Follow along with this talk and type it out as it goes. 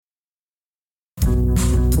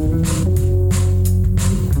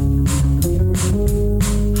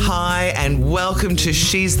Welcome to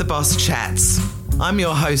She's the Boss Chats. I'm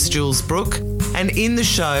your host, Jules Brooke, and in the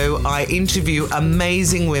show, I interview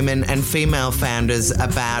amazing women and female founders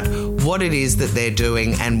about what it is that they're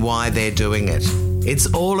doing and why they're doing it.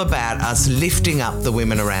 It's all about us lifting up the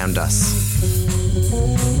women around us.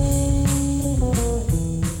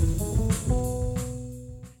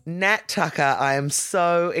 Nat Tucker, I am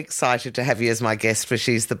so excited to have you as my guest for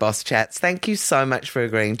She's the Boss Chats. Thank you so much for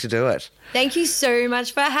agreeing to do it. Thank you so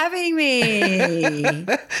much for having me.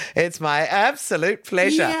 It's my absolute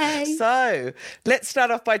pleasure. Yay. So let's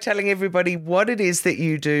start off by telling everybody what it is that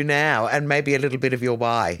you do now and maybe a little bit of your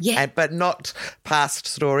why. Yeah. But not past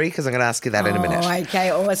story, because I'm going to ask you that in a minute.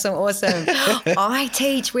 Okay, awesome. I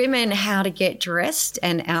teach women how to get dressed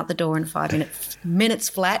and out the door in 5 minutes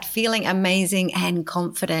flat, feeling amazing and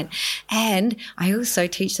confident. And I also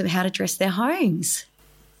teach them how to dress their homes.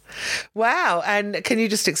 Wow. And can you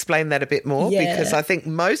just explain that a bit more? Yeah. Because I think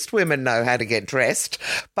most women know how to get dressed,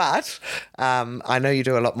 but I know you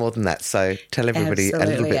do a lot more than that. So tell everybody a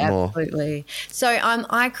little bit more. Absolutely. So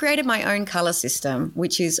I created my own colour system,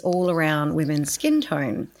 which is all around women's skin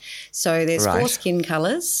tone. So there's 4 skin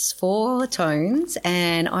colours, 4 tones,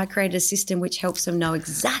 and I created a system which helps them know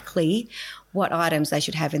exactly what items they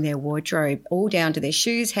should have in their wardrobe, all down to their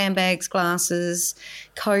shoes, handbags, glasses,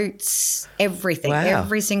 coats, everything,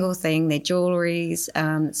 every single thing, their jewelleries.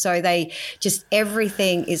 So they just,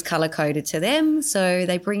 everything is colour-coded to them. So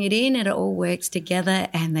they bring it in and it all works together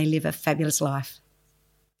and they live a fabulous life.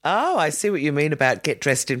 Oh, I see what you mean about get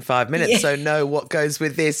dressed in 5 minutes. Yeah. So know what goes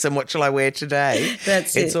with this and what shall I wear today.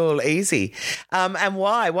 That's it. It's all easy. And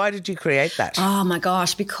why? Why did you create that? Oh, my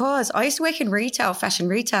gosh, because I used to work in retail, fashion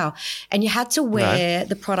retail, and you had to wear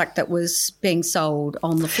the product that was being sold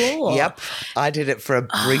on the floor. Yep. I did it for a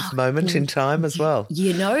brief moment in time as well.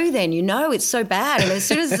 You know it's so bad. And as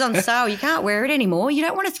soon as it's on sale, you can't wear it anymore. You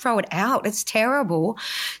don't want to throw it out. It's terrible.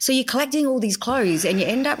 So you're collecting all these clothes and you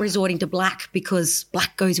end up resorting to black because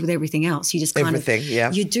black goes with everything else. You just kind of,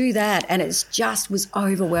 you do that, and it's just was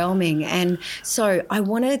overwhelming. And so I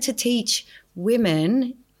wanted to teach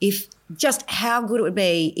women just how good it would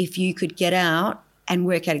be if you could get out and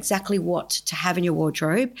work out exactly what to have in your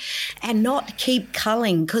wardrobe and not keep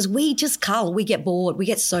culling, because we just cull. We get bored. We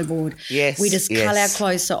get so bored. Yes. We just cull our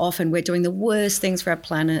clothes so often. We're doing the worst things for our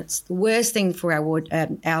planets, the worst thing for our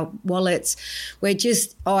wallets. We're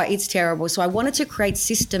just, it's terrible. So I wanted to create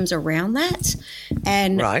systems around that.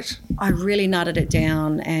 And I really nutted it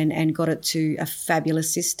down and got it to a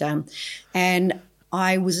fabulous system. And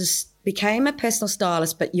I became a personal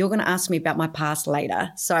stylist, but you're going to ask me about my past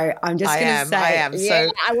later. So I'm just going to say, I am. Yeah,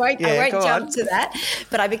 so, I won't jump on. to that.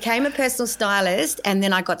 But I became a personal stylist, and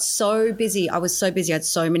then I got so busy. I was so busy. I had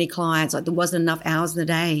so many clients. There wasn't enough hours in the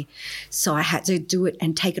day. So I had to do it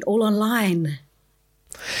and take it all online.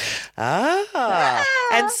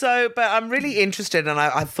 And so, but I'm really interested, and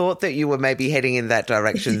I thought that you were maybe heading in that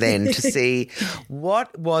direction then to see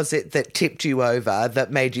what was it that tipped you over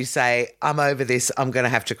that made you say, I'm over this, I'm going to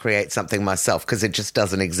have to create something myself because it just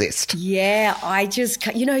doesn't exist. Yeah, I just,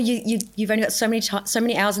 you've only got so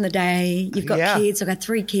many hours in the day. You've got kids. I've got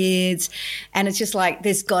 3 kids, and it's just like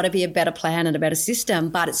there's got to be a better plan and a better system,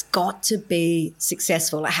 but it's got to be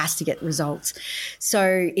successful. It has to get results.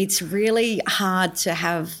 So it's really hard to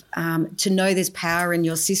have to know there's power in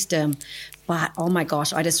your system. But, oh, my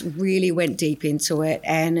gosh, I just really went deep into it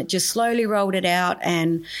and just slowly rolled it out.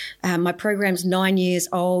 And my program's 9 years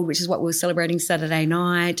old, which is what we're celebrating Saturday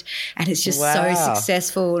night. And it's just so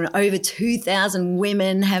successful. And over 2,000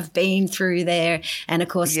 women have been through there and, of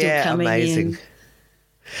course, still coming in.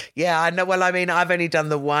 Yeah, I know. Well, I mean, I've only done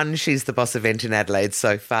the one She's the Boss event in Adelaide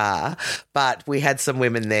so far, but we had some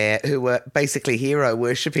women there who were basically hero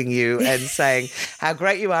worshipping you and saying how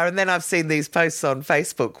great you are. And then I've seen these posts on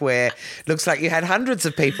Facebook where it looks like you had hundreds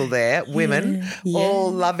of people there, women, all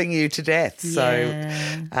loving you to death. So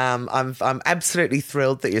I'm absolutely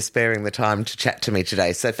thrilled that you're sparing the time to chat to me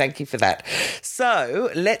today. So thank you for that. So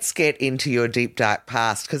let's get into your deep, dark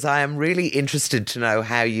past, because I am really interested to know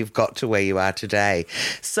how you've got to where you are today.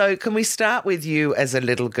 So can we start with you as a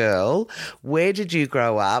little girl? Where did you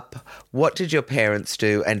grow up? What did your parents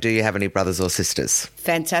do? And do you have any brothers or sisters?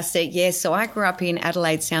 Fantastic. Yes. So I grew up in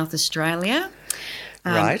Adelaide, South Australia.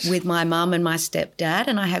 With my mum and my stepdad,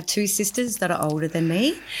 and I have 2 sisters that are older than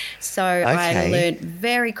me. So I learned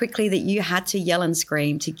very quickly that you had to yell and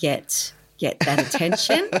scream to get that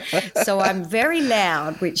attention. So I'm very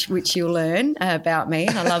loud, which you'll learn about me.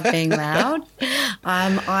 I love being loud.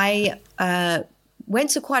 I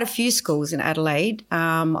went to quite a few schools in Adelaide.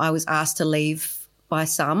 I was asked to leave by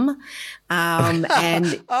some. And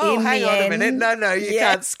hang on a minute. No, you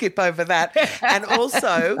can't skip over that. And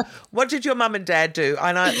also, what did your mum and dad do?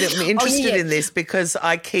 And I'm interested in this because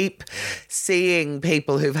I keep seeing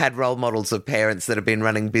people who've had role models of parents that have been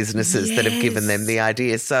running businesses that have given them the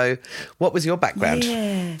idea. So what was your background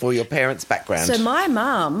or your parents' background? So my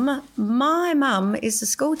mum is a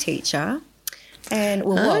school teacher. And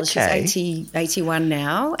she's 81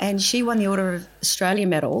 now, and she won the Order of Australia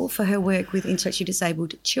Medal for her work with intellectually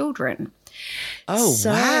disabled children. Oh,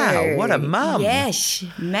 wow. What a mum. Yes,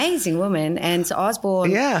 amazing woman. And so I was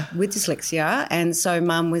born with dyslexia, and so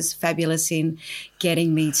mum was fabulous in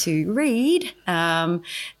getting me to read and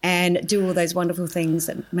do all those wonderful things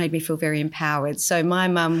that made me feel very empowered. So my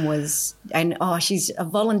mum was, she's a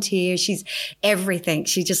volunteer. She's everything.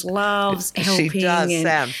 She just loves helping. She does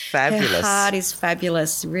sound fabulous. Her heart is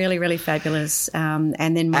fabulous, really, really fabulous. And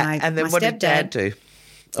then my what did Dad do?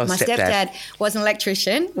 My stepdad was an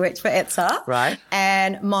electrician, worked for ETSA. Right.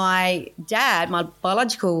 And my dad, my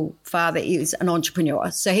biological father, is an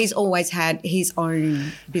entrepreneur. So he's always had his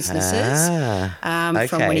own businesses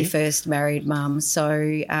from when he first married Mum.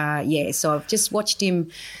 So, so I've just watched him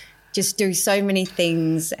just do so many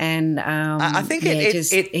things. And I think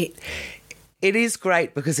it is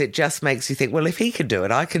great because it just makes you think, well, if he can do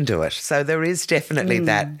it, I can do it. So there is definitely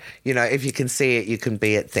that, if you can see it, you can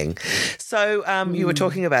be it thing. So you were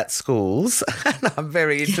talking about schools, and I'm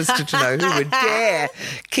very interested to know who would dare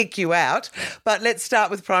kick you out. But let's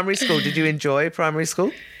start with primary school. Did you enjoy primary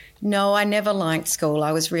school? No, I never liked school.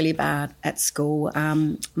 I was really bad at school.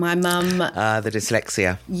 My mum... the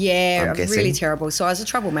dyslexia. Yeah, really terrible. So I was a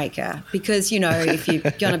troublemaker because, if you're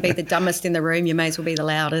going to be the dumbest in the room, you may as well be the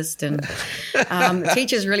loudest. And the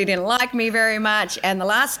teachers really didn't like me very much. And the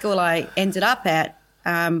last school I ended up at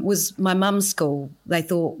was my mum's school. They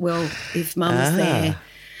thought, well, if mum's there...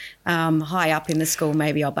 high up in the school,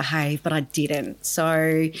 maybe I'll behave, but I didn't.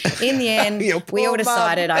 So in the end, we all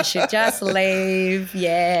decided I should just leave.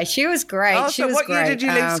 Yeah, she was great. So what year did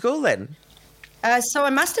you leave school then? So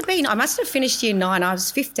I must have finished year 9. I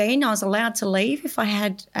was 15. I was allowed to leave if I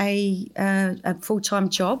had a full-time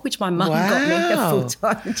job, which my mum got me a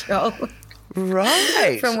full-time job.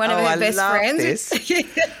 Right. From one of her best friends. This.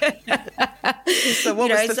 So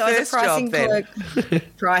what was the first job then?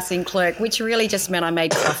 Pricing clerk, which really just meant I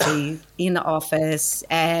made coffee in the office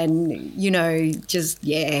and,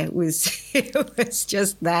 it was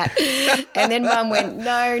just that. And then Mum went,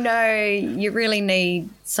 no, you really need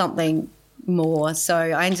something more. So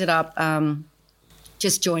I ended up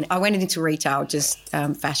just joining. I went into retail, just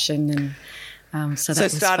fashion and... So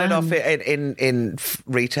started off in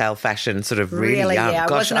retail fashion, sort of really young. Yeah,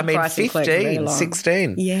 Gosh, I mean, 15,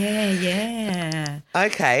 16. Yeah.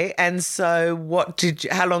 Okay, and so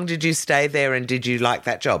how long did you stay there and did you like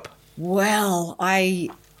that job? Well, I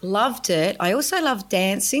loved it. I also loved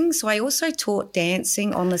dancing, so I also taught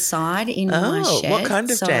dancing on the side in my shed. What kind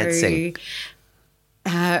of dancing?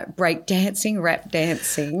 Break dancing, rap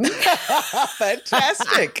dancing.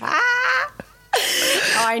 Fantastic.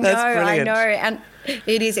 I know. And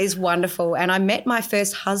it's wonderful. And I met my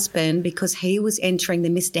first husband because he was entering the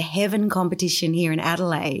Mr. Heaven competition here in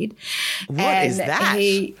Adelaide. What is that?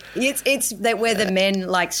 It's that where the men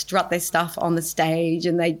strut their stuff on the stage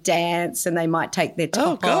and they dance and they might take their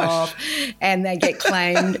top off and they get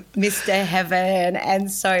claimed Mr. Heaven.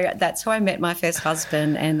 And so that's how I met my first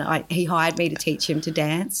husband, and he hired me to teach him to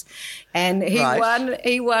dance. And he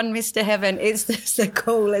won Mr. Heaven. It's just the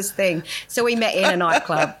coolest thing. So we met in a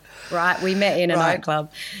nightclub. Right, we met in a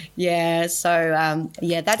nightclub. Yeah, so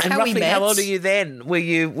that's how we met. How old are you then? Were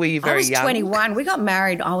you very young? I was 21. We got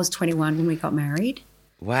married. I was 21 when we got married.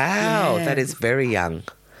 Wow, that is very young.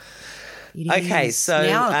 Okay, so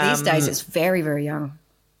now these days it's very, very young.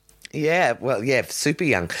 Yeah, well, super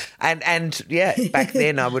young, and back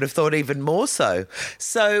then I would have thought even more so.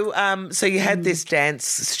 So, so you had this dance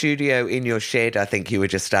studio in your shed. I think you were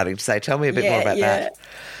just starting to say. Tell me a bit more about that.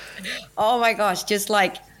 Oh my gosh, just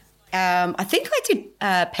I think I did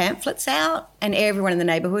pamphlets out and everyone in the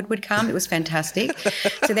neighbourhood would come. It was fantastic.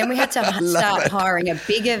 So then we had to start hiring a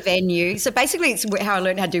bigger venue. So basically it's how I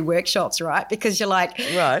learned how to do workshops, right? Because you're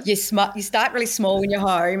you start really small when you're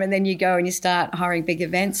home and then you go and you start hiring big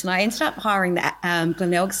events. And I ended up hiring the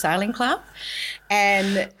Glenelg Sailing Club.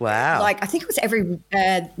 And I think it was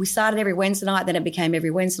we started every Wednesday night, then it became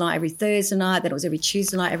every Wednesday night, every Thursday night, then it was every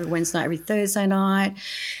Tuesday night, every Wednesday night, every Thursday night.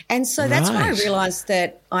 And so that's when I realised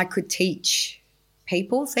that I could teach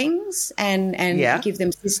people things and give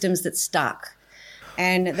them systems that stuck.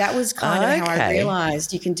 And that was kind of how I Okay.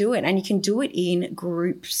 realized you can do it, and you can do it in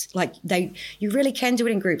groups. Like you really can do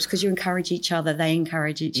it in groups because you encourage each other. They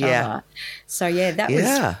encourage each other. So that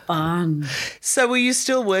was fun. So were you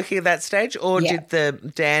still working at that stage, or Yeah. did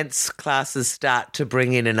the dance classes start to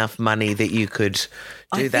bring in enough money that you could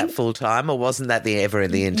do that full time, or wasn't that ever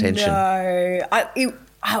the intention? No,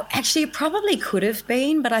 actually, it probably could have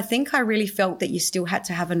been, but I think I really felt that you still had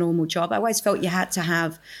to have a normal job. I always felt you had to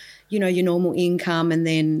have, your normal income and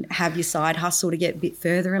then have your side hustle to get a bit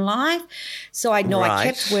further in life. So I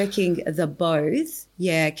kept working the both.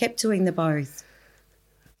 Yeah, kept doing the both.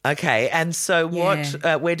 Okay, and so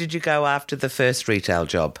where did you go after the first retail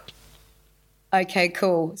job? Okay,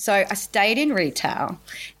 cool. So I stayed in retail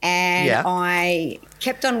and I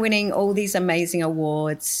kept on winning all these amazing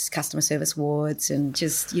awards, customer service awards, and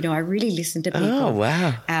just, I really listened to people. Oh,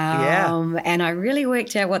 wow. And I really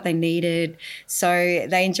worked out what they needed. So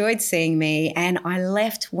they enjoyed seeing me, and I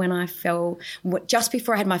left when I just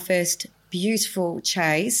before I had my first beautiful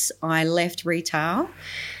chase, I left retail.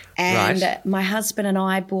 And my husband and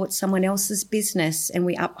I bought someone else's business and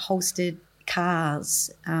we upholstered cars.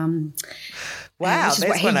 Wow,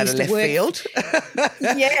 there's one out of left field.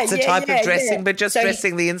 It's a type of dressing, but just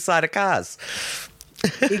dressing the inside of cars.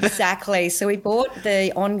 Exactly. So we bought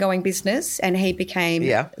the ongoing business and he became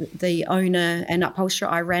the owner and upholsterer.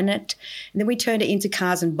 I ran it. And then we turned it into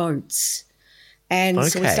cars and boats. And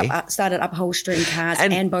so we started upholstering cars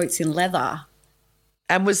and boats in leather.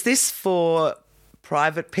 And was this for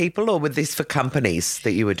private people, or were this for companies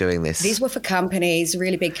that you were doing this? These were for companies,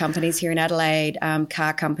 really big companies here in Adelaide,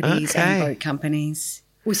 car companies and boat companies.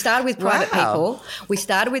 We started with private people. We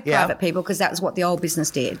started with private people because that was what the old business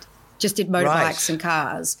did. Just did motorbikes and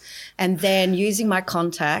cars. And then using my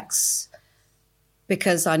contacts,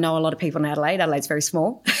 because I know a lot of people in Adelaide. Adelaide's very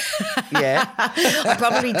small. I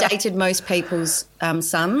probably dated most people's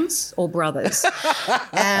sons or brothers.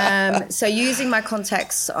 So using my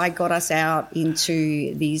contacts, I got us out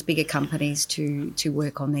into these bigger companies to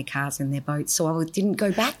work on their cars and their boats. So I didn't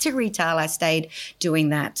go back to retail. I stayed doing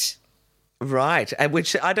that. Right,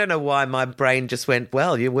 which I don't know why my brain just went,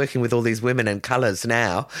 well, you're working with all these women and colours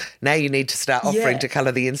now. Now you need to start offering to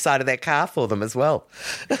colour the inside of their car for them as well.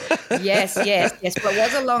 Yes. But it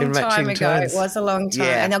was a long time ago. It was a long time.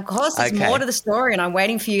 Yeah. And of course, there's more to the story, and I'm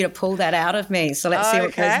waiting for you to pull that out of me. So let's see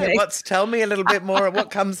what goes next. Tell me a little bit more of what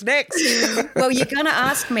comes next. Well, you're going to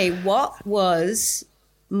ask me, what was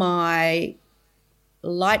my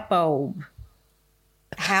light bulb?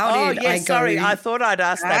 How did I go? Sorry, I thought I'd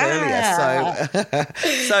asked that earlier.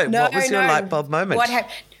 So what was your light bulb moment?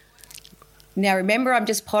 Now, remember, I'm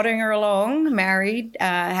just pottering her along, married,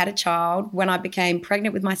 had a child. When I became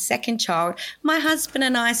pregnant with my second child, my husband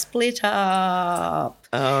and I split up.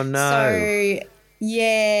 Oh, no. So,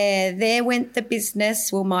 there went the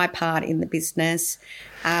business, my part in the business.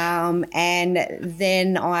 And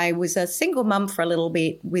then I was a single mum for a little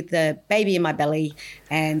bit with the baby in my belly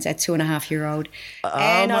and a 2.5-year-old.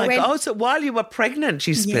 So while you were pregnant,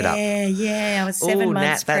 you split up? Yeah. I was 7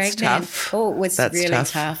 months pregnant. Tough. Oh, it was really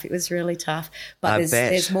tough. It was really tough. But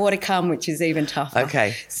there's more to come, which is even tougher.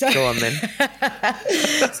 Okay, go on then.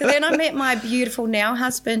 So then I met my beautiful now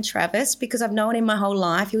husband, Travis, because I've known him my whole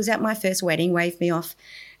life. He was at my first wedding, waved me off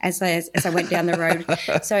as I went down the road.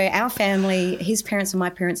 So our family, his parents and my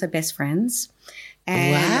parents are best friends.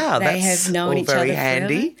 And they have known each other very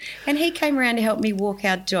handy. Forever. And he came around to help me walk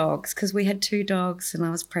our dogs because we had 2 dogs and I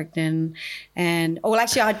was pregnant. And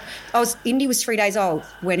Indy was 3 days old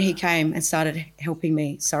when he came and started helping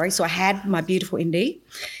me. So I had my beautiful Indy.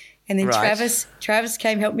 And then Travis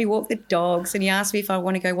came, helped me walk the dogs, and he asked me if I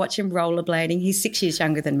want to go watch him rollerblading. He's 6 years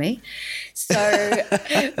younger than me.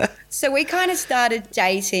 So we kind of started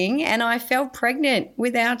dating, and I fell pregnant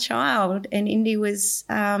with our child, and Indy was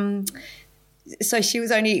so she was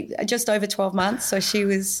only just over 12 months, so she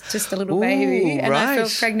was just a little baby, and I fell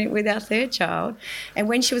pregnant with our third child. And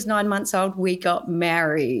when she was 9 months old, we got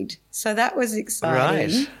married. So that was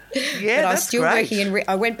exciting. Right. Yeah, but I was still working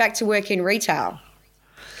I went back to work in retail.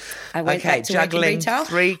 I went back to work in retail.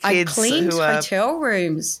 3 kids. I cleaned hotel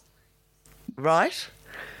rooms. Right.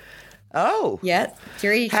 Oh. Yeah,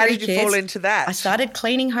 three How did you kids. fall into that? I started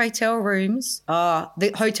cleaning hotel rooms.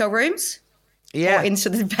 The hotel rooms? Yeah.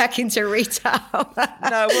 Or back into retail.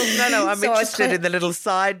 No. I'm interested in the little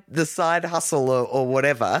side hustle or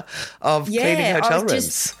whatever of cleaning hotel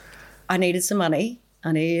rooms. I needed some money.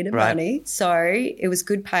 Money. So it was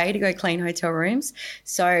good pay to go clean hotel rooms.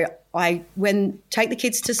 So I take the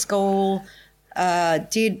kids to school,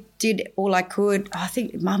 did all I could. I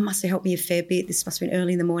think Mum must have helped me a fair bit. This must have been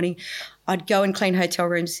early in the morning. I'd go and clean hotel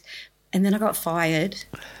rooms, and then I got fired.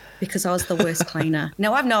 because I was the worst cleaner.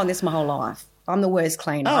 Now, I've known this my whole life. I'm the worst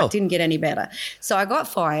cleaner. I didn't get any better. So I got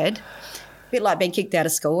fired. A bit like being kicked out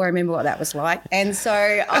of school. I remember what that was like. And so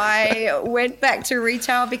I went back to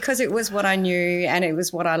retail because it was what I knew and it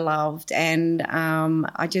was what I loved. And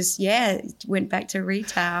I just, went back to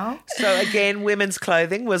retail. So again, women's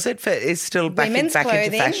clothing, was it? Is still back into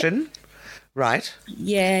fashion? Right.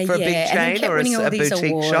 Yeah, For a big chain or a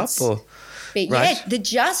boutique shop? Or? But, right. Yeah, the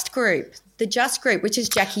Just Group. The Just Group, which is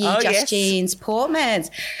Jackie, Just Jeans, Portmans.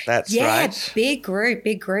 That's right. Yeah, big group.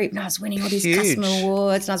 And I was winning all these customer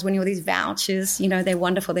awards and I was winning all these vouchers. You know, they're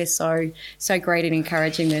wonderful. They're so great at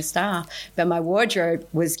encouraging their staff. But my wardrobe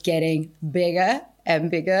was getting bigger and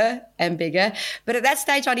bigger and bigger. But at that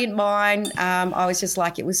stage, I didn't mind. I was just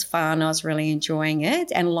like, it was fun. I was really enjoying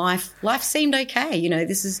it. And life seemed okay. You know,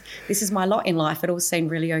 this is my lot in life. It all seemed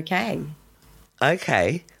really okay.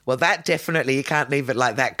 Okay. Well, that definitely, you can't leave it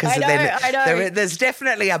like that because there's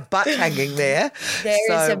definitely a butt hanging there.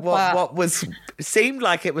 There is a butt. What seemed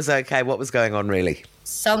like it was okay. What was going on really?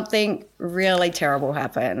 Something really terrible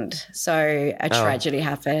happened. So a tragedy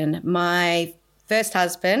happened. My first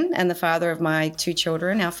husband and the father of my two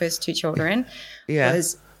children, our first two children,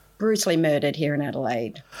 was brutally murdered here in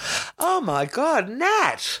Adelaide. Oh, my God,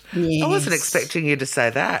 Nat. Yes. I wasn't expecting you to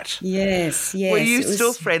say that. Yes. Were you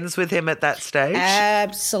still friends with him at that stage?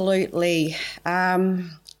 Absolutely.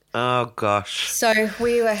 Oh, gosh. So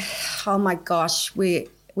we were, oh, my gosh, he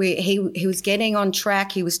was getting on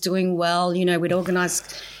track. He was doing well. You know, we'd organise,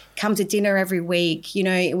 come to dinner every week. You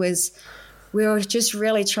know, we were just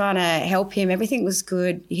really trying to help him. Everything was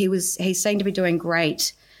good. He seemed to be doing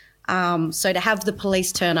great. So to have the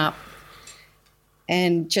police turn up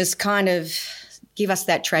and just kind of give us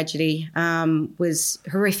that tragedy was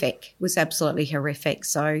horrific, was absolutely horrific.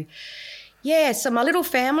 So, so my little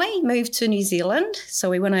family moved to New Zealand. So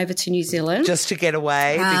we went over to New Zealand. Just to get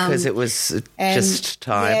away because it was just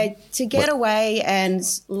time. Yeah, to get away. And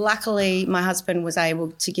luckily my husband was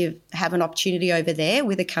able to have an opportunity over there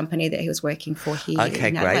with a company that he was working for here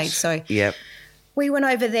in Adelaide. Great. So we went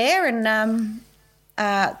over there and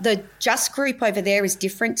the Just Group over there is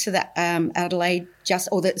different to the Adelaide the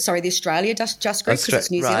Australia Just Group because it's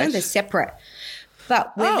New Zealand. They're separate.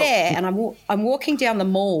 But we're there and I'm walking down the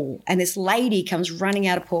mall and this lady comes running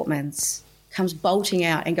out of Portmans, comes bolting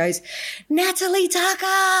out and goes, "Natalie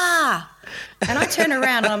Tucker!" And I turn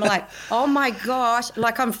around and I'm like, oh, my gosh,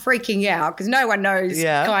 like I'm freaking out because no one knows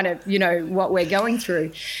kind of, you know, what we're going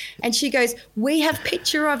through. And she goes, "We have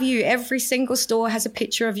picture of you. Every single store has a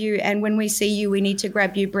picture of you. And when we see you, we need to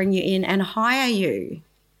grab you, bring you in and hire you."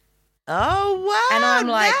 Oh, wow. And I'm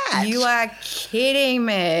like, Nat. You are kidding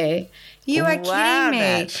me. You are kidding me.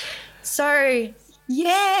 Nat. So,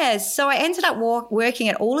 so I ended up working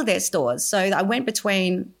at all of their stores. So I went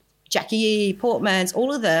between Jackie, Portmans,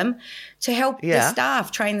 all of them to help the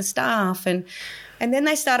staff, train the staff. And then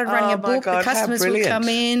they started running a book. God, the customers would come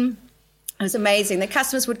in. It was amazing. The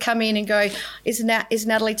customers would come in and go, is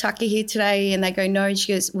Natalie Tucker here today? And they go, no. And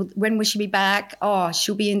she goes, well, when will she be back? Oh,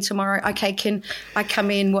 she'll be in tomorrow. Okay, can I come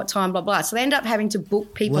in? What time? Blah, blah. So they end up having to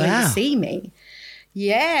book people in to see me.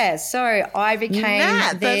 Yeah, so I became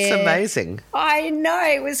that's amazing. I know,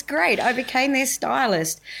 it was great. I became their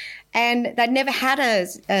stylist. And they'd never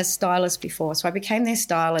had a stylist before, so I became their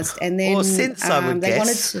stylist. And then or since I would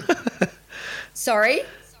guess. Sorry?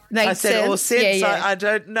 I said, or since, yeah. I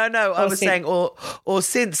don't, no, I was saying, or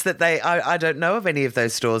since that I don't know of any of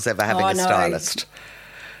those stores ever having a stylist.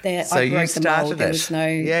 So you started it.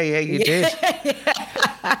 You did.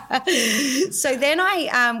 So then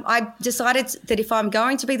I decided that if I'm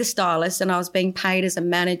going to be the stylist and I was being paid as a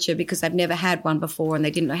manager because they've never had one before and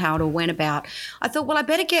they didn't know how it all went about, I thought, well, I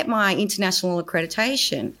better get my international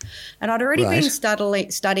accreditation. And I'd already been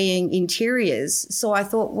studying interiors. So I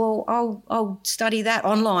thought, well, I'll study that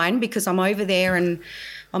online because I'm over there and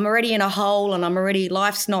I'm already in a hole and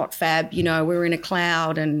life's not fab, you know, we're in a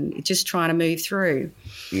cloud and just trying to move through.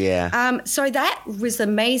 Yeah. So that was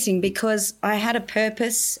amazing because I had a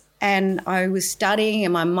purpose and I was studying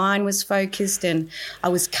and my mind was focused and I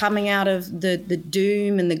was coming out of the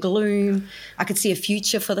doom and the gloom. I could see a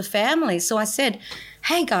future for the family. So I said,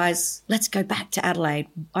 hey, guys, let's go back to Adelaide.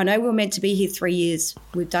 I know we're meant to be here 3 years.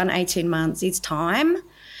 We've done 18 months. It's time.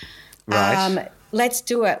 Right. Let's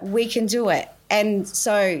do it. We can do it. And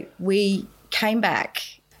so we came back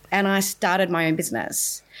and I started my own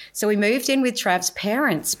business. So we moved in with Trav's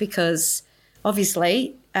parents because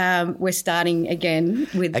obviously we're starting again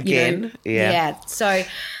with So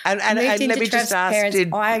and let me just ask,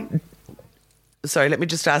 let me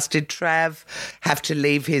just ask, did Trav have to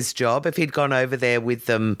leave his job if he'd gone over there with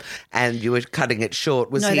them and you were cutting it short?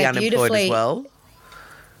 Was he unemployed as well?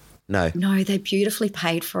 No, they beautifully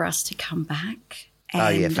paid for us to come back.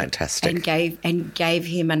 And, fantastic. And gave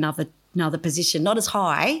him another position, not as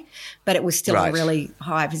high, but it was still a really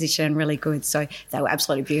high position and really good. So they were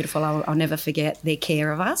absolutely beautiful. I'll never forget their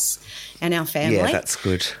care of us and our family. Yeah, that's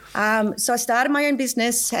good. So I started my own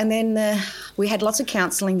business, and then we had lots of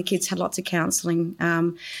counselling. The kids had lots of counselling.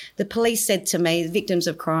 The police said to me, the victims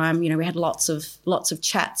of crime, we had lots of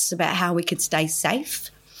chats about how we could stay safe.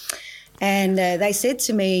 And they said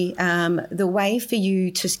to me, the way for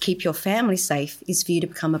you to keep your family safe is for you to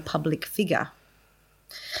become a public figure.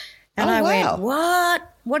 And I went,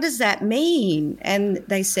 what? What does that mean? And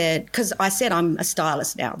they said, because I said I'm a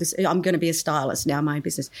stylist now. I'm going to be a stylist now in my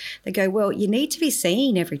business. They go, well, you need to be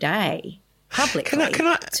seen every day publicly. Can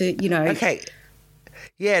I? Okay.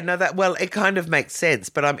 Yeah, no, it kind of makes sense,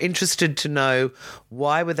 but I'm interested to know,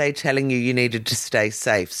 why were they telling you needed to stay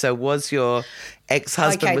safe? So was your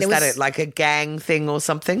ex-husband, was that like a gang thing or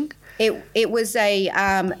something? It was a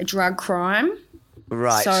drug crime.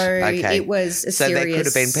 Right. So it was a serious... So there could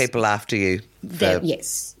have been people after you.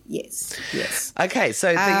 Yes. Okay,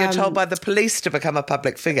 so you're told by the police to become a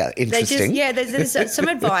public figure. Interesting. There's some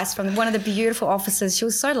advice from one of the beautiful officers. She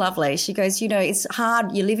was so lovely. She goes, it's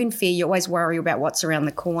hard. You live in fear. You always worry about what's around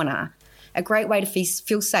the corner. A great way to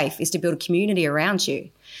feel safe is to build a community around you.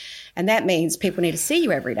 And that means people need to see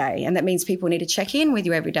you every day, and that means people need to check in with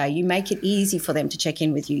you every day. You make it easy for them to check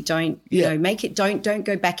in with you. Don't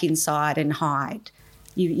go back inside and hide.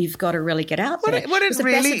 You've got to really get out there. What a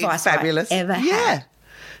really fabulous I ever had.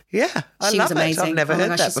 Yeah, she was amazing. I've never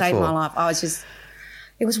heard that before. She saved my life.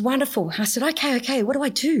 It was wonderful. I said, okay, what do I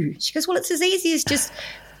do? She goes, well, it's as easy as just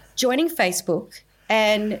joining Facebook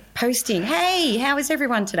and posting, hey, how is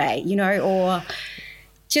everyone today? Or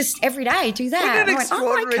just every day do that. What an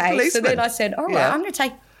extraordinary policeman. So then I said, all right, I'm going to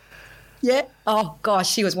take... Yeah. Oh,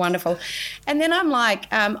 gosh, she was wonderful. And then I'm like,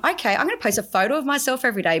 okay, I'm going to post a photo of myself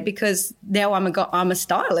every day because now I'm a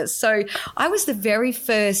stylist. So I was the very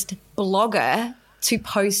first blogger to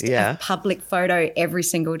post a public photo every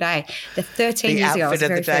single day. The 13 years ago, I was the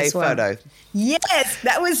very first one. Photo. Yes,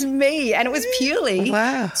 that was me. And it was purely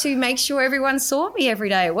to make sure everyone saw me every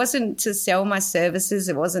day. It wasn't to sell my services.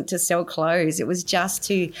 It wasn't to sell clothes. It was just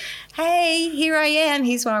to, hey, here I am.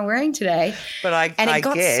 Here's what I'm wearing today. But it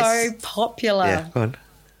got so popular.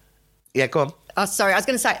 Yeah, go on. Oh, sorry. I was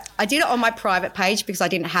going to say I did it on my private page because I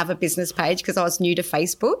didn't have a business page because I was new to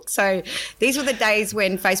Facebook. So these were the days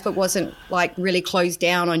when Facebook wasn't like really closed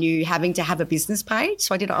down on you having to have a business page.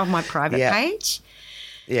 So I did it on my private page.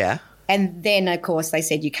 Yeah. And then, of course, they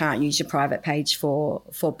said you can't use your private page for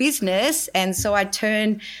business. And so I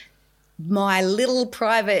turned my little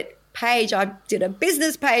private page, I did a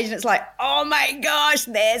business page, and it's like, oh, my gosh,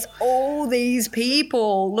 there's all these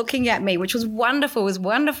people looking at me, which was wonderful. It was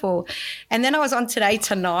wonderful. And then I was on Today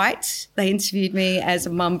Tonight. They interviewed me as a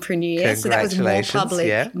mumpreneur. So that was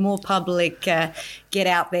more public, get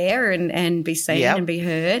out there and be seen and be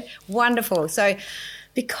heard. Wonderful. So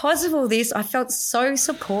because of all this, I felt so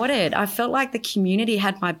supported. I felt like the community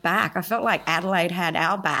had my back. I felt like Adelaide had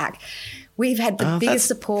our back. We've had the biggest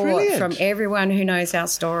support from everyone who knows our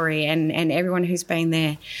story and everyone who's been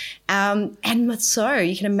there. And so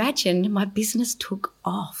you can imagine my business took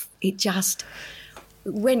off. It just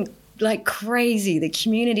went like crazy. The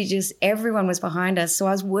community everyone was behind us. So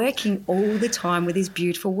I was working all the time with these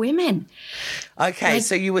beautiful women. Okay,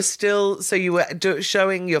 so you were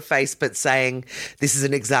showing your face but saying, this is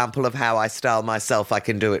an example of how I style myself, I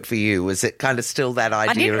can do it for you. Was it kind of still that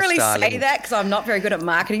idea of styling? I didn't really say that because I'm not very good at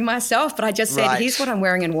marketing myself, but I just said, here's what I'm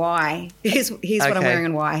wearing and why. Here's what I'm wearing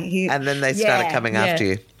and why. And then they started coming after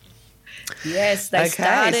you. Yes, they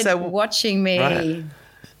started watching me. Right.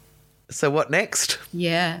 So what next?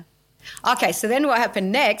 Yeah. Okay, so then what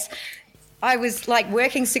happened next, I was like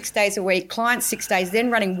working 6 days a week, clients 6 days, then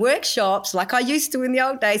running workshops like I used to in the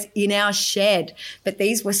old days in our shed. But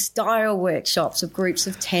these were style workshops of groups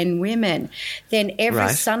of 10 women. Then every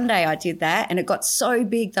Sunday I did that, and it got so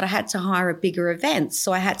big that I had to hire a bigger event.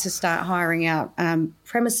 So I had to start hiring out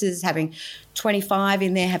premises, having 25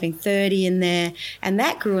 in there, having 30 in there, and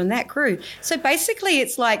that grew and that grew. So basically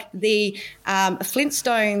it's like the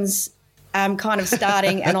Flintstones kind of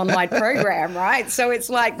starting an online program, right? So it's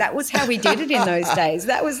like that was how we did it in those days.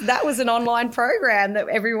 That was an online program that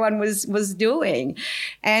everyone was doing.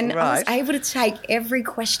 And I was able to take every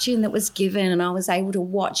question that was given, and I was able to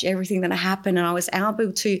watch everything that happened, and I was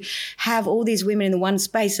able to have all these women in the one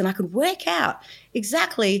space, and I could work out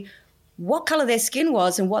exactly what colour their skin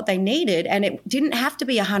was and what they needed. And it didn't have to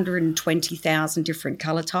be 120,000 different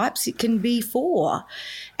colour types. It can be 4.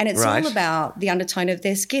 And it's all about the undertone of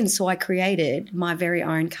their skin. So I created my very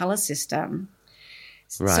own colour system.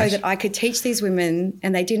 so that I could teach these women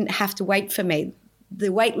and they didn't have to wait for me. The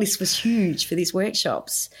wait list was huge for these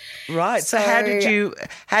workshops. Right. So how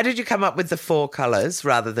did you come up with the 4 colours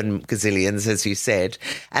rather than gazillions, as you said?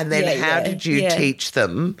 And then how did you teach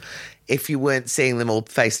them if you weren't seeing them all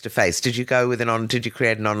face to face? Did you go with did you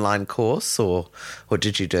create an online course or what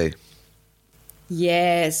did you do?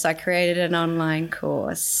 Yes, I created an online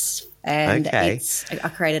course and I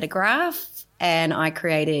created a graph. And I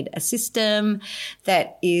created a system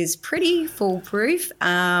that is pretty foolproof,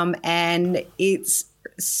 and it's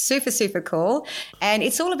super, super cool. And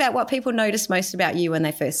it's all about what people notice most about you when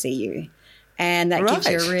they first see you. And that gives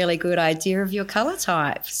you a really good idea of your colour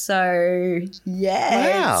type. So,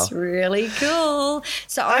 it's really cool.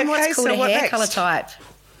 So I'm what's called a hair colour type.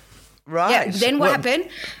 Right. Yeah, then what happened?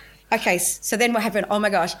 Okay, so then what happened? Oh,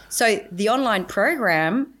 my gosh. So the online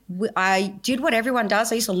program, I did what everyone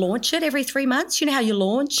does. I used to launch it every 3 months. You know how you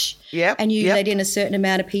launch and you let in a certain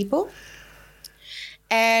amount of people?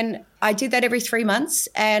 And I did that every 3 months,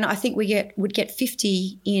 and I think we would get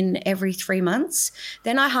 50 in every 3 months.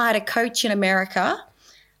 Then I hired a coach in America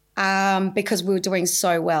because we were doing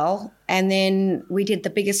so well. And then we did the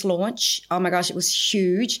biggest launch. Oh, my gosh, it was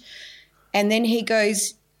huge. And then he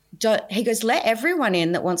goes, let everyone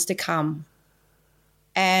in that wants to come.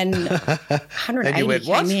 And 180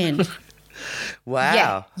 came in.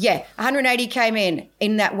 Wow. Yeah, 180 came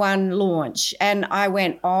in that one launch. And I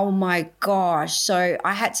went, oh, my gosh. So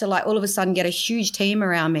I had to all of a sudden get a huge team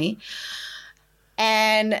around me.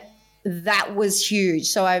 And that was huge.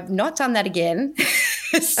 So I've not done that again.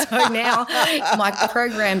 So now my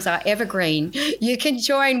programs are evergreen. You can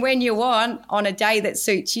join when you want on a day that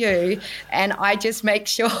suits you, and I just make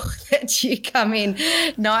sure that you come in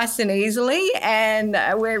nice and easily, and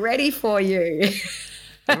we're ready for you.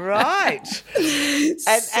 Right.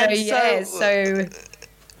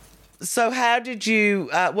 So how did you?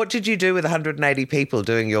 What did you do with 180 people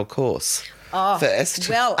doing your course first?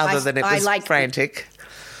 Well, other than it was frantic.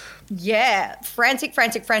 Yeah, frantic.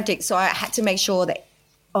 So I had to make sure that.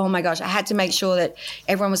 Oh, my gosh, I had to make sure that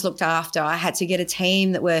everyone was looked after. I had to get a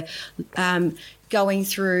team that were going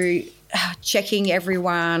through, checking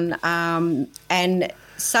everyone. And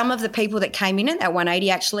some of the people that came in at that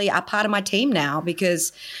 180 actually are part of my team now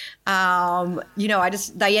because,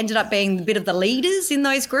 they ended up being a bit of the leaders in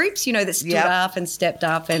those groups, that stood up and stepped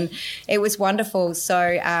up, and it was wonderful.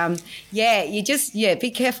 So,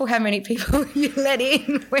 be careful how many people you let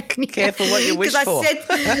in. Careful what you wish for.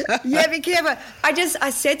 Be careful. I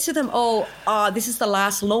said to them all, this is the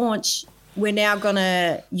last launch. We're now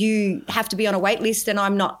you have to be on a wait list, and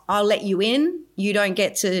I'll let you in. You don't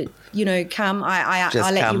get to, come. I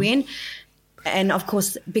let you in. And of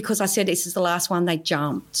course, because I said this is the last one, they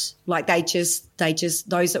jumped. They just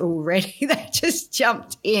those that were already, they just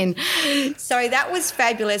jumped in. So that was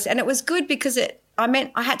fabulous. And it was good because I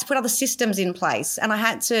meant I had to put other systems in place, and I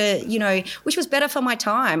had to, which was better for my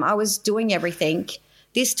time. I was doing everything.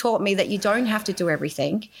 This taught me that you don't have to do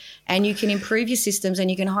everything, and you can improve your systems,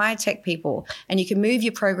 and you can hire tech people, and you can move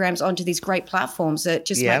your programs onto these great platforms that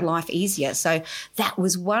just make life easier. So that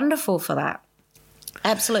was wonderful for that.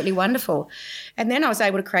 Absolutely wonderful. And then I was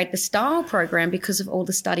able to create the style program because of all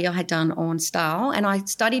the study I had done on style. And I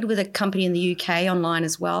studied with a company in the UK online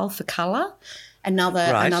as well for colour,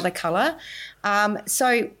 another colour.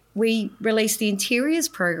 So we released the interiors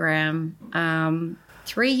program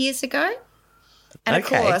 3 years ago. And of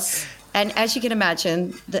course, and as you can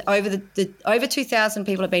imagine, over 2,000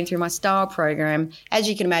 people have been through my style program. As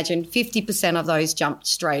you can imagine, 50% of those jumped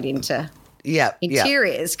straight into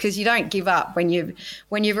interiors because you don't give up when you've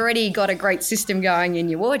already got a great system going in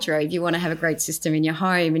your wardrobe. You want to have a great system in your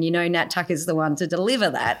home, and Nat Tucker's the one to deliver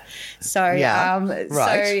that. So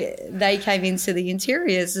so they came into the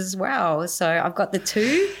interiors as well. So I've got the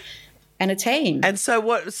two and a team. And so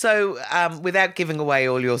without giving away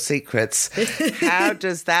all your secrets, how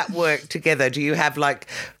does that work together? Do you have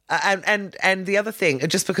and the other thing,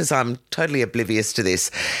 just because I'm totally oblivious to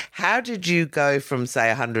this, how did you go from, say,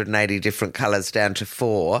 180 different colours down to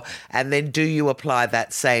 4, and then do you apply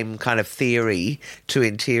that same kind of theory to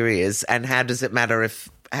interiors, and how does it matter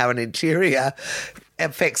how an interior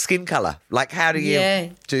affects skin colour? How do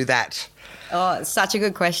you do that? Oh, such a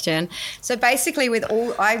good question. So basically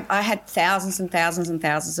I had thousands and thousands and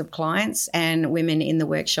thousands of clients and women in the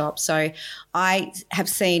workshop. So I have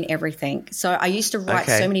seen everything. So I used to write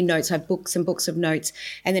so many notes. I had books and books of notes.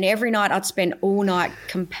 And then every night I'd spend all night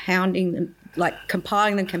compounding them,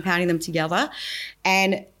 compiling them, compounding them together.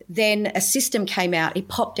 And then a system came out. It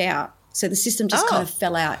popped out. So the system just kind of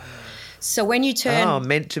fell out. So when you turn...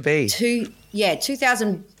 meant to be.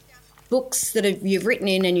 2,000 books that you've written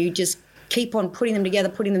in, and you just keep on putting them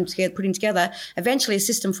together, eventually a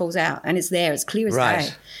system falls out and it's there. It's clear as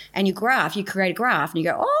day. And you create a graph and you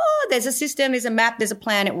go, oh, there's a system, there's a map, there's a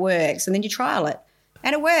plan, it works. And then you trial it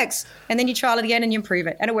and it works. And then you trial it again and you improve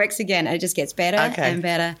it and it works again. And it just gets better and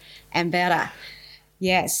better and better.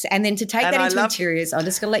 Yes. And then to take that into interiors, I'm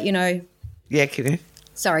just going to let you know. Yeah, keep going.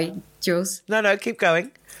 Sorry, Jules. No, keep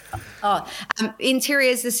going.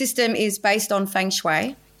 Interiors, the system is based on feng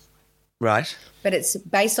shui. Right. But it's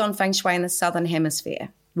based on feng shui in the southern hemisphere,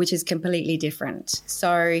 which is completely different.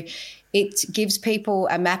 So it gives people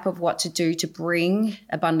a map of what to do to bring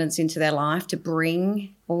abundance into their life, to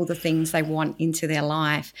bring all the things they want into their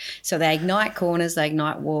life. So they ignite corners, they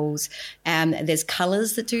ignite walls. There's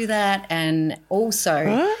colours that do that, and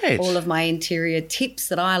also all of my interior tips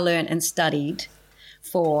that I learned and studied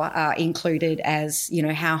for are included as,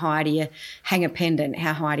 how high do you hang a pendant,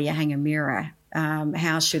 how high do you hang a mirror,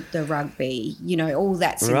 how should the rug be, all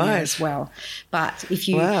that's in there as well. But if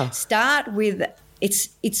you start with,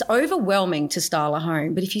 it's overwhelming to style a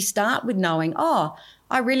home, but if you start with knowing,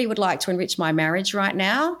 I really would like to enrich my marriage right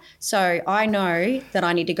now, so I know that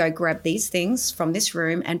I need to go grab these things from this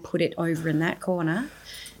room and put it over in that corner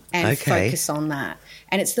and focus on that.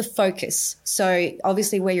 And it's the focus. So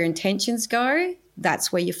obviously where your intentions go,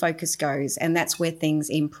 that's where your focus goes, and that's where things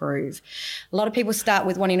improve. A lot of people start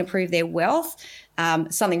with wanting to improve their wealth.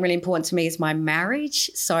 Something really important to me is my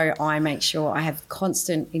marriage, so I make sure I have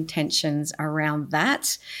constant intentions around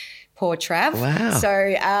that. Poor Trav. Wow. So,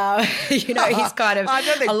 he's kind of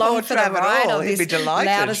along for the ride of this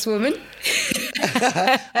loudest woman.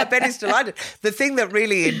 I bet he's delighted. The thing that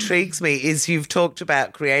really intrigues me is you've talked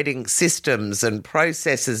about creating systems and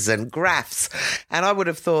processes and graphs. And I would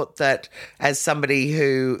have thought that as somebody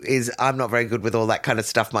I'm not very good with all that kind of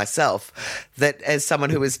stuff myself, that as someone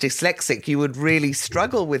who is dyslexic, you would really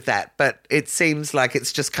struggle with that. But it seems like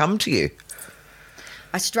it's just come to you.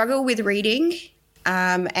 I struggle with reading.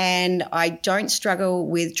 And I don't struggle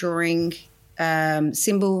with drawing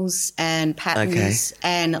symbols and patterns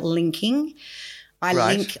and linking.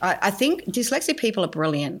 I think dyslexic people are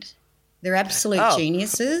brilliant. They're absolute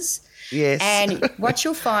geniuses. Yes. And what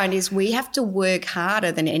you'll find is we have to work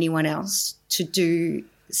harder than anyone else to do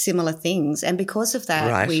similar things. And because of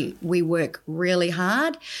that, we work really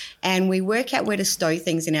hard and we work out where to stow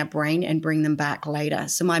things in our brain and bring them back later.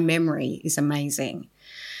 So my memory is amazing.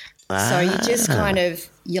 So you just kind of,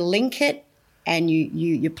 you link it and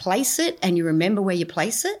you place it and you remember where you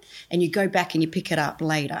place it and you go back and you pick it up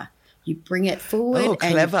later. You bring it forward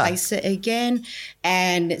and you place it again.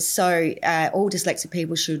 And so all dyslexic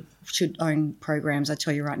people should own programs, I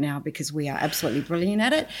tell you right now, because we are absolutely brilliant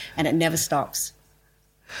at it and it never stops.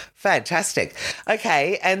 Fantastic.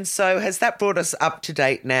 Okay, and so has that brought us up to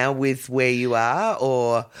date now with where you are,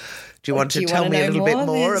 or do you want to tell me a little bit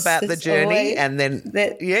more about the journey? And then,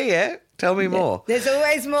 tell me more. There's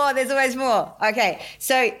always more. Okay,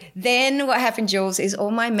 so then what happened, Jules, is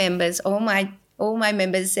all my members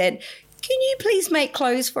said, can you please make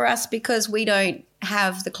clothes for us because we don't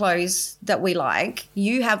have the clothes that we like.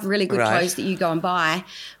 You have really good clothes that you go and buy.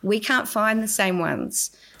 We can't find the same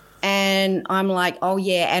ones. And I'm like, oh,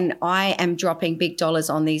 yeah, and I am dropping big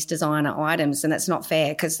dollars on these designer items, and that's not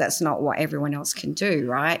fair because that's not what everyone else can do,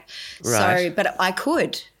 right? So, but I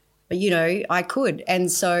could, I could.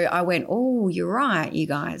 And so I went, oh, you're right, you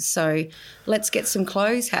guys. So let's get some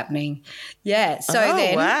clothes happening. Yeah.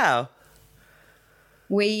 So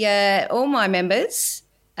we, all my members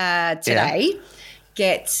today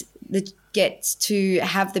get to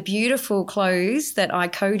have the beautiful clothes that I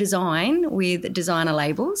co-design with designer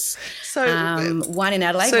labels. So one in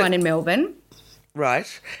Adelaide, one in Melbourne. Right.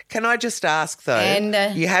 Can I just ask though?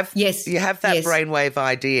 And you have that brainwave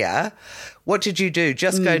idea. What did you do?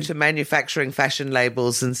 Just go to manufacturing fashion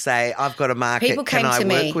labels and say, "I've got a market. Can I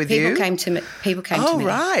work with you?" People came to me. Oh,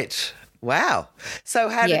 right. Wow. So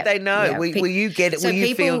how did they know? Yeah. Were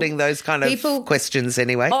you fielding those kind of questions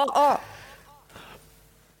anyway?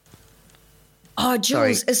 Oh,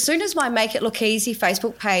 Jules, as soon as my Make It Look Easy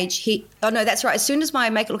Facebook page hit – that's right. As soon as my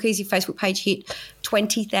Make It Look Easy Facebook page hit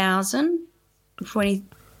 20,000,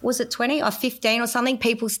 was it 20 or 15 or something,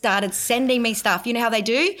 people started sending me stuff. You know how they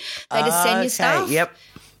do? They just send you stuff. Yep.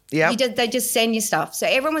 They just send you stuff. So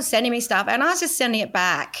everyone was sending me stuff and I was just sending it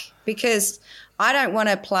back because I don't want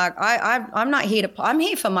to plug. I'm not here to – I'm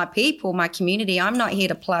here for my people, my community. I'm not here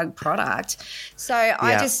to plug product. So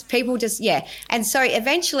And so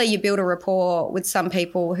eventually you build a rapport with some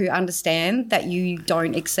people who understand that you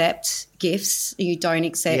don't accept gifts, you don't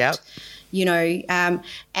accept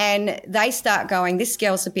and they start going, this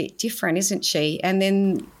girl's a bit different, isn't she? And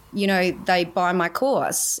then they buy my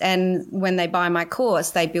course. And when they buy my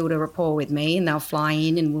course, they build a rapport with me and they'll fly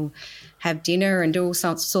in and we'll have dinner and do all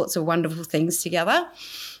sorts of wonderful things together.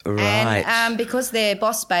 Right. And because they're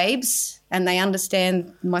boss babes and they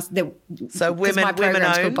understand my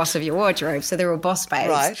program's called Boss of Your Wardrobe, so they're all boss babes.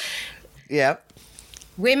 Right. Yeah.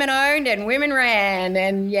 Women owned and women ran,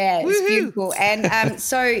 and it's beautiful. And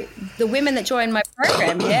so the women that joined my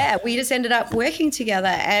program, we just ended up working together.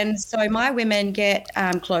 And so my women get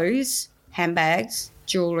clothes, handbags,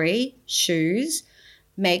 jewelry, shoes,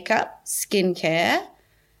 makeup, skincare,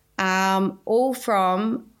 all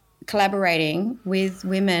from collaborating with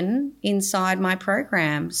women inside my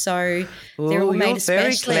program. So they're all made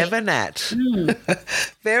especially. Very clever, Nat.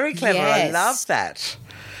 Very clever. Yes. I love that.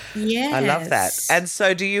 Yes. I love that. And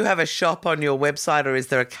so do you have a shop on your website, or is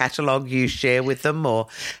there a catalogue you share with them, or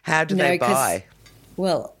how do they buy?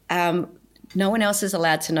 Well, no one else is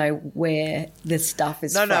allowed to know where the stuff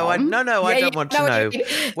is from. I don't want to know where it's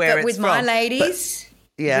with from. My ladies,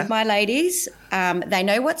 with my ladies, they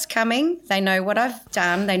know what's coming. They know what I've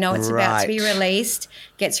done. They know it's about to be released.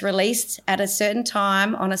 Gets released at a certain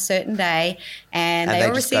time on a certain day, and they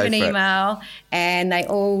all receive an email, and they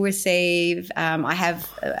all receive. I have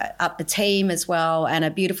up the team as well, and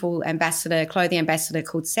a beautiful clothing ambassador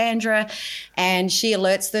called Sandra, and she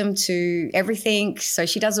alerts them to everything. So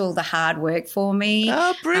she does all the hard work for me.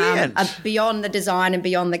 Oh, brilliant! Beyond the design and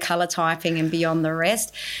beyond the color typing and beyond the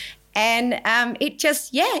rest. And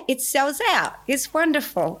it sells out. It's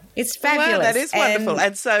wonderful. It's fabulous. Wow, that is wonderful.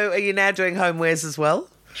 And so are you now doing homewares as well?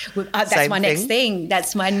 That's my next thing.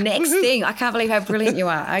 That's my next thing. I can't believe how brilliant you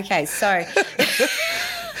are. Okay, so...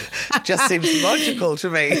 Just seems logical to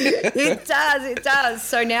me. It does.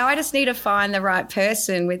 So now I just need to find the right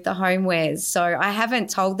person with the homewares. So I haven't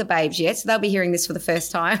told the babes yet, so they'll be hearing this for the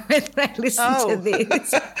first time when they listen to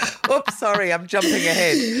this. Oops, sorry, I'm jumping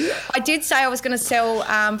ahead. I did say I was going to sell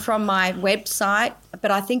from my website, but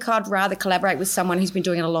I think I'd rather collaborate with someone who's been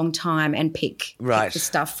doing it a long time and pick the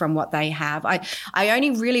stuff from what they have. I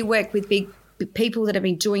only really work with big people that have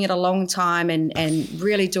been doing it a long time and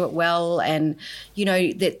really do it well, and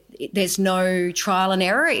that there's no trial and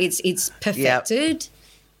error. It's perfected.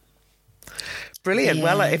 Yep. Brilliant. Yeah.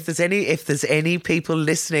 Well, if there's any people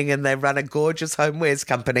listening and they run a gorgeous homewares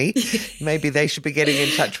company, maybe they should be getting in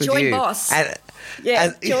touch with you. Join Boss.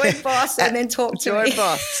 Join Boss and then talk to me. Join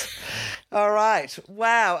Boss. All right.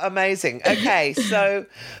 Wow. Amazing. Okay. So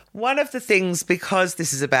one of the things, because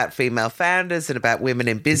this is about female founders and about women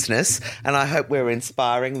in business, and I hope we're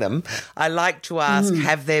inspiring them, I like to ask,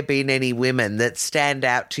 have there been any women that stand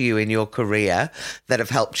out to you in your career that have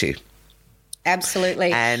helped you?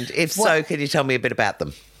 Absolutely. And if so, can you tell me a bit about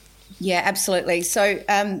them? Yeah, absolutely. So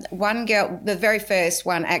one girl, the very first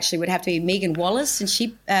one actually would have to be Megan Wallace, and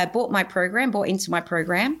she bought into my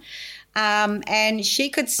program. And she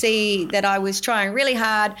could see that I was trying really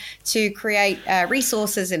hard to create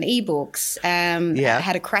resources and ebooks. I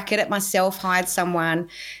had a crack at it myself, hired someone,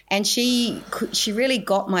 and she really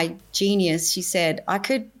got my genius. She said, I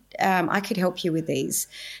could help you with these.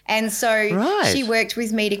 And so she worked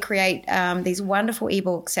with me to create these wonderful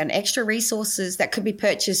ebooks and extra resources that could be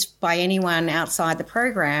purchased by anyone outside the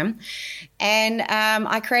program. And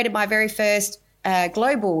I created my very first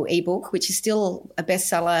global ebook, which is still a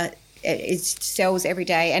bestseller. It sells every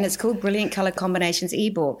day, and it's called Brilliant Color Combinations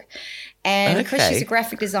ebook. And because she's a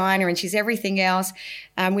graphic designer and she's everything else,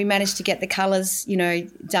 we managed to get the colors,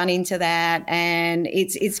 done into that, and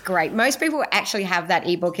it's great. Most people actually have that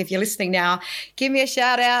ebook. If you're listening now, give me a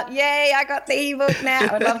shout out. Yay, I got the ebook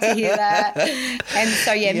now. I'd love to hear that. And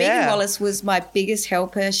so, Megan Wallace was my biggest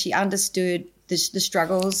helper. She understood the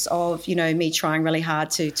struggles of me trying really hard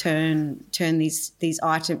to turn these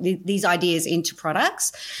ideas into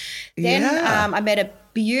products. Then I met a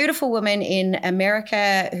beautiful woman in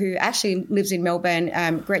America who actually lives in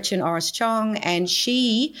Melbourne, Gretchen Oris Chong, and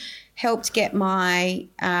she helped get my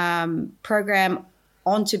program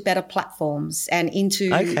onto better platforms and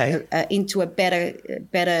into a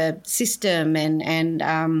better system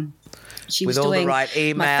and she was with all doing the right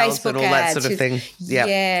emails and all that sort of thing.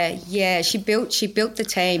 Yeah. She built the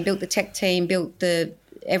team, built the tech team, built the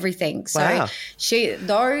everything. So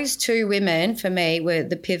those two women for me were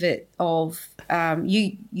the pivot of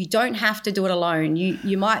you don't have to do it alone.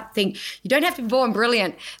 You might think you don't have to be born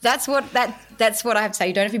brilliant. That's what I have to say.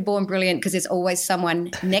 You don't have to be born brilliant because there's always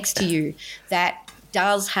someone next to you that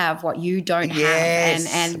does have what you don't have,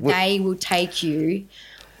 and they will take you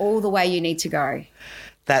all the way you need to go.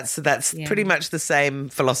 That's pretty much the same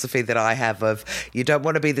philosophy that I have of you don't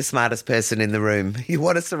want to be the smartest person in the room. You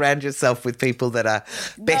want to surround yourself with people that are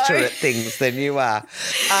better at things than you are.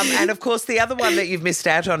 And, of course, the other one that you've missed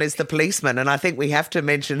out on is the policeman, and I think we have to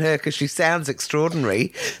mention her because she sounds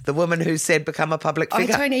extraordinary, the woman who said become a public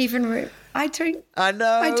figure. I don't even I don't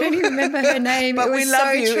even remember her name. But it was we love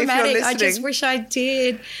so you traumatic. if you're I just wish I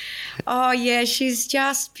did. Oh, yeah, she's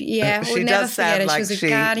just, we'll she never does forget sound her. like She was a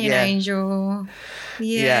guardian angel.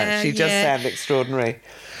 Yeah, she does sound extraordinary.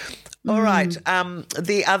 All right.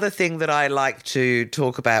 The other thing that I like to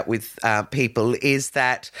talk about with people is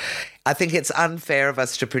that I think it's unfair of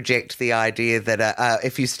us to project the idea that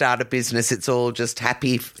if you start a business, it's all just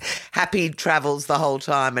happy travels the whole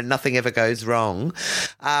time and nothing ever goes wrong.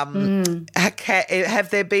 Have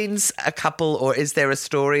there been a couple, or is there a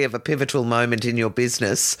story of a pivotal moment in your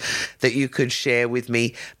business that you could share with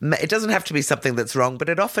me? It doesn't have to be something that's wrong, but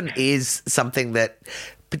it often is something that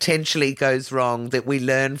potentially goes wrong that we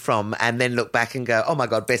learn from and then look back and go, oh my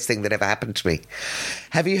God, best thing that ever happened to me.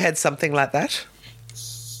 Have you had something like that?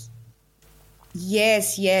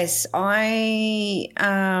 Yes. I've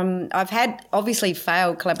had obviously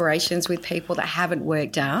failed collaborations with people that haven't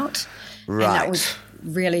worked out. Right. And that was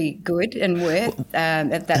really good and worth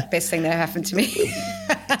that best thing that happened to me.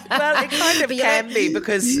 Well, it kind of can be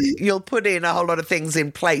because you'll put in a whole lot of things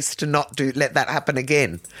in place to not let that happen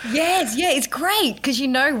again. Yes, it's great because you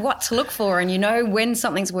know what to look for and you know when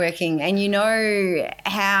something's working and you know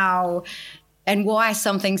how and why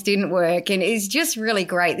some things didn't work, and it's just really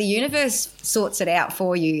great. The universe sorts it out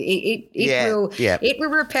for you. It will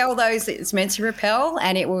repel those it's meant to repel,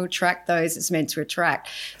 and it will attract those it's meant to attract.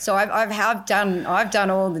 So I've done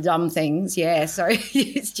all the dumb things. Yeah, so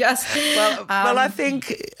it's just well. I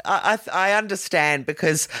think I understand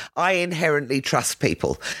because I inherently trust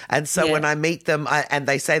people, and so when I meet them and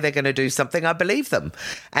they say they're going to do something, I believe them.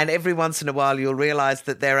 And every once in a while, you'll realise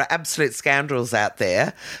that there are absolute scoundrels out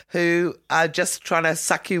there who are just trying to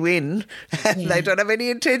suck you in and they don't have any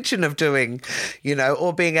intention of doing,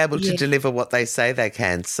 or being able to deliver what they say they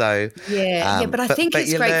can. So but I think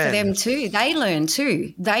it's great for them too. They learn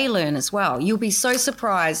too. They learn as well. You'll be so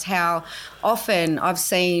surprised how often I've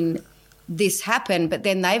seen this happen, but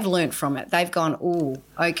then they've learned from it. They've gone, oh,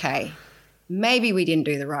 okay, maybe we didn't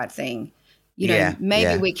do the right thing.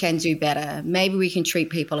 Maybe we can do better. Maybe we can treat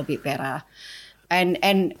people a bit better.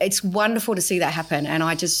 And it's wonderful to see that happen, and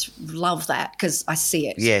I just love that because I see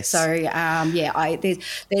it. Yes. So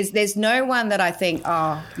there's no one that I think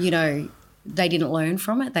they didn't learn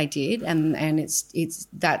from it. They did, and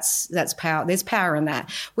that's power. There's power in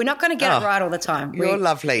that. We're not going to get it right all the time. You're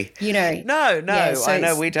lovely. No. Yeah, so I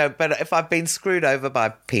know we don't. But if I've been screwed over by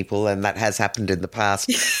people, and that has happened in the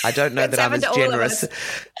past, I don't know that I'm as generous.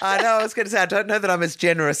 I know. I was going to say I don't know that I'm as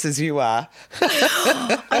generous as you are.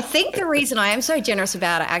 I think the reason I am so generous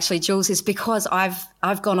about it, actually, Jules, is because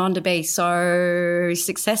I've gone on to be so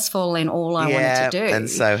successful in all I wanted to do, and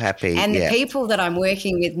so happy. And the people that I'm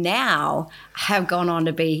working with now have gone on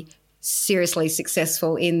to be seriously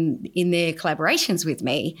successful in their collaborations with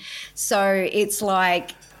me. So it's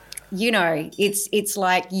like, it's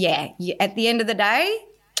like, at the end of the day,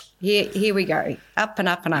 here we go, up and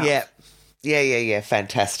up and up. Yeah,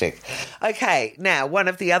 fantastic. Okay, now one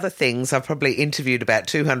of the other things I've probably interviewed about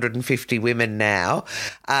 250 women now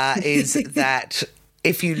is that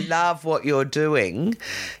if you love what you're doing,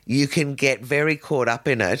 you can get very caught up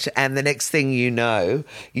in it, and the next thing you know,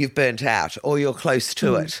 you've burnt out or you're close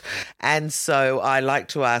to it. And so I like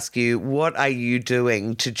to ask you, what are you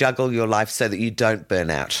doing to juggle your life so that you don't burn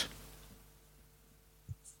out?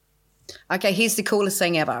 Okay, here's the coolest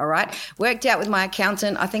thing ever, all right? Worked out with my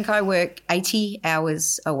accountant. I think I work 80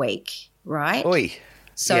 hours a week, right? Oi.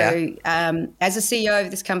 So as a CEO of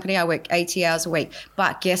this company, I work 80 hours a week.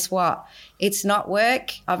 But guess what? It's not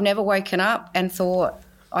work. I've never woken up and thought,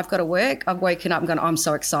 I've got to work. I've woken up and gone, I'm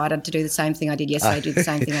so excited to do the same thing I did yesterday, do the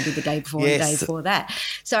same thing I did the day before and the day before that.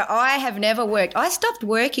 So I have never worked. I stopped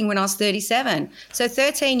working when I was 37. So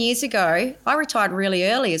 13 years ago, I retired really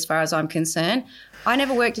early as far as I'm concerned. I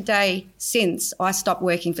never worked a day since I stopped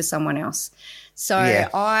working for someone else. So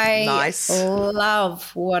I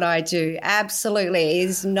love what I do. Absolutely. It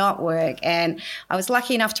is not work. And I was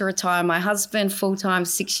lucky enough to retire my husband full-time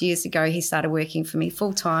 6 years ago. He started working for me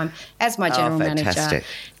full-time as my general manager.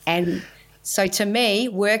 And so to me,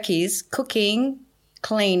 work is cooking,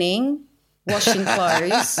 cleaning, washing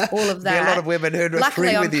clothes, all of that. There are a lot of women who agree with you.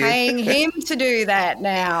 Luckily, I'm paying him to do that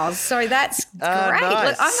now. So that's great. Nice.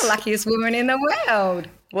 Look, I'm the luckiest woman in the world.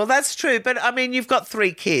 Well, that's true. But, I mean, you've got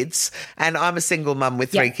 3 kids, and I'm a single mum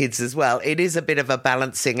with 3 kids as well. It is a bit of a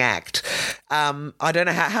balancing act. I don't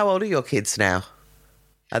know, how old are your kids now?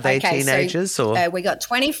 Are they teenagers or? We got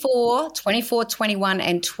 24, 21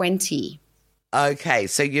 and 20. Okay,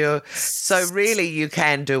 so really you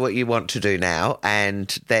can do what you want to do now, and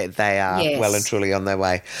they are well and truly on their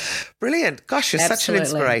way. Brilliant. Gosh, you're such an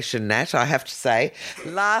inspiration, Nat, I have to say.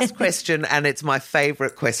 Last question, and it's my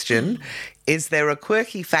favourite question. Is there a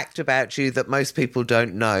quirky fact about you that most people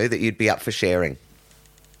don't know that you'd be up for sharing?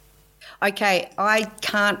 Okay, I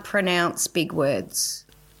can't pronounce big words.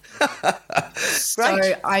 So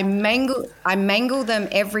I mangle them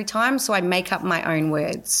every time, so I make up my own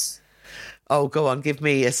words. Oh, go on. Give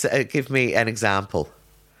me an example.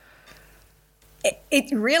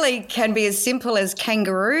 It really can be as simple as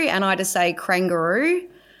kangaroo, and I just say crangaroo.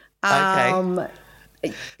 Okay.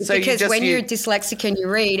 So because when you're dyslexic and you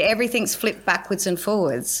read, everything's flipped backwards and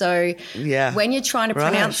forwards. So when you're trying to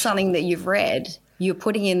pronounce something that you've read, you're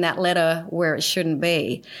putting in that letter where it shouldn't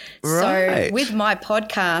be. Right. So with my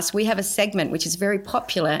podcast, we have a segment which is very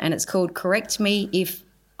popular, and it's called Correct Me If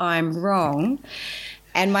I'm Wrong.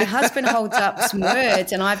 And my husband holds up some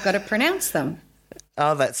words and I've got to pronounce them.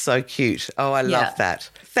 Oh, that's so cute. Oh, I love that.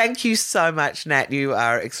 Thank you so much, Nat. You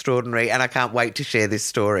are extraordinary, and I can't wait to share this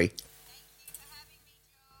story.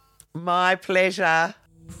 My pleasure.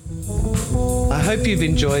 I hope you've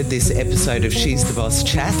enjoyed this episode of She's the Boss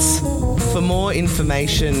Chats. For more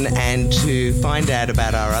information and to find out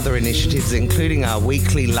about our other initiatives, including our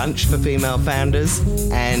weekly lunch for female founders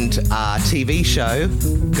and our TV show,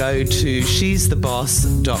 go to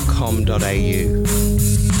shestheboss.com.au.